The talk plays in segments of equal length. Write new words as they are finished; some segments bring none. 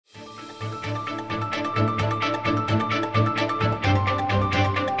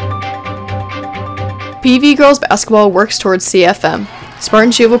PV girls basketball works towards C.F.M.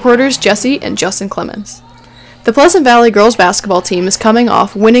 Spartan Shield reporters Jessie and Justin Clemons. The Pleasant Valley girls basketball team is coming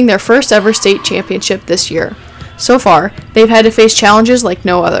off winning their first ever state championship this year. So far, they've had to face challenges like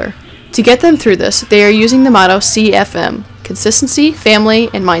no other. To get them through this, they are using the motto C.F.M. Consistency, Family,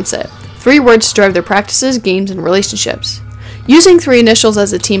 and Mindset. 3 words to drive their practices, games, and relationships. Using 3 initials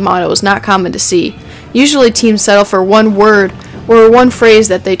as a team motto is not common to see. Usually teams settle for one word or one phrase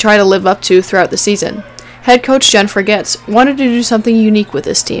that they try to live up to throughout the season. Head coach Jennifer Getz wanted to do something unique with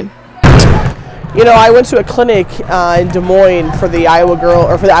this team. You know, I went to a clinic in Des Moines for the Iowa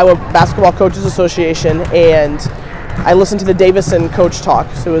Basketball Coaches Association, and I listened to the Davison coach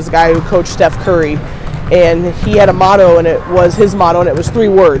talk. So it was the guy who coached Steph Curry, and he had a motto, and it was his motto, and it was 3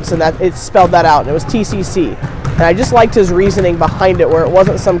 words, and that it spelled that out, and it was TCC. And I just liked his reasoning behind it, where it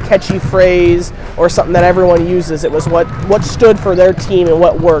wasn't some catchy phrase or something that everyone uses. It was what stood for their team and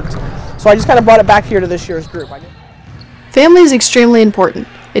what worked. So I just kind of brought it back here to this year's group. Family is extremely important.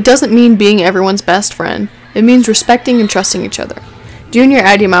 It doesn't mean being everyone's best friend. It means respecting and trusting each other. Junior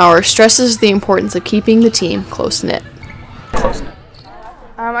Adiamauer stresses the importance of keeping the team close-knit.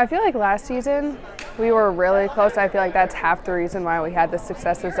 I feel like last season we were really close. I feel like that's half the reason why we had the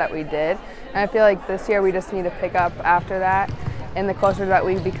successes that we did. And I feel like this year we just need to pick up after that. And the closer that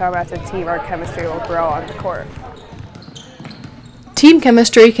we become as a team, our chemistry will grow on the court. Team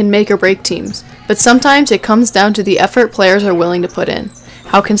chemistry can make or break teams, but sometimes it comes down to the effort players are willing to put in.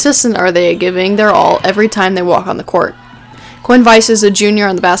 How consistent are they at giving their all every time they walk on the court? Quinn Weiss is a junior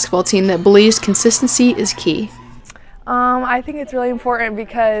on the basketball team that believes consistency is key. I think it's really important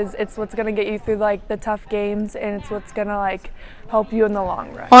because it's what's going to get you through the tough games, and it's what's going to help you in the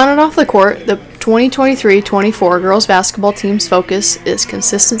long run. On and off the court, the 2023-24 girls basketball team's focus is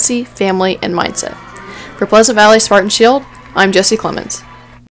consistency, family, and mindset. For Pleasant Valley Spartan Shield, I'm Jessie Clemons.